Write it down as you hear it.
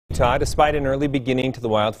Utah, despite an early beginning to the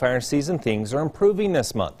wildfire season, things are improving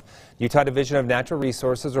this month. Utah Division of Natural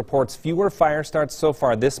Resources reports fewer fire starts so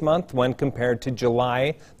far this month when compared to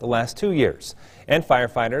July the last 2 years. And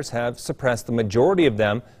firefighters have suppressed the majority of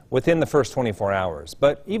them within the first 24 hours.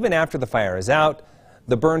 But even after the fire is out,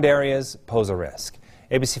 the burned areas pose a risk.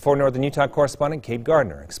 ABC4 Northern Utah correspondent Kate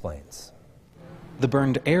Gardner explains. The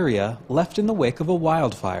burned area left in the wake of a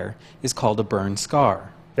wildfire is called a burn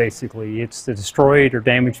scar. Basically, it's the destroyed or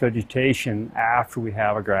damaged vegetation after we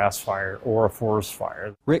have a grass fire or a forest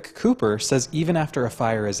fire. Rick Cooper says even after a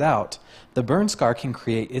fire is out, the burn scar can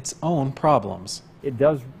create its own problems. It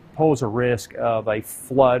does pose a risk of a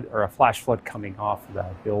flood or a flash flood coming off of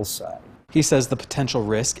that hillside. He says the potential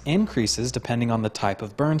risk increases depending on the type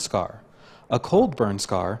of burn scar. A cold burn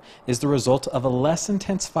scar is the result of a less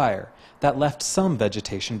intense fire that left some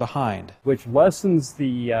vegetation behind, which lessens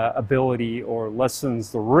the ability or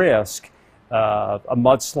lessens the risk of a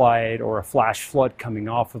mudslide or a flash flood coming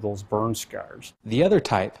off of those burn scars. The other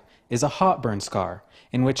type is a hot burn scar,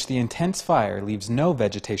 in which the intense fire leaves no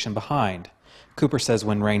vegetation behind. Cooper says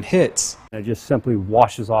when rain hits, it just simply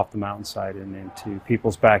washes off the mountainside and into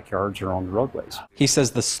people's backyards or on the roadways. He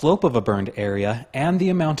says the slope of a burned area and the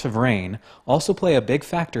amount of rain also play a big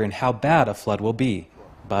factor in how bad a flood will be.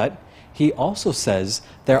 But he also says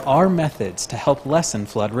there are methods to help lessen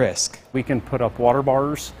flood risk. We can put up water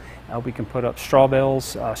bars, we can put up straw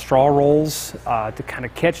bales, straw rolls to kind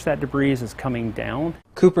of catch that debris as it's coming down.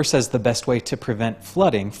 Cooper says the best way to prevent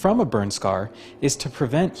flooding from a burn scar is to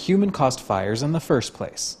prevent human-caused fires in the first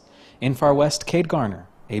place. In Far West, Kate Garner,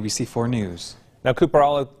 ABC4 News. Now, Cooper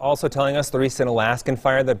also telling us the recent Alaskan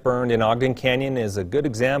fire that burned in Ogden Canyon is a good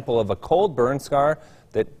example of a cold burn scar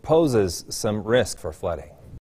that poses some risk for flooding.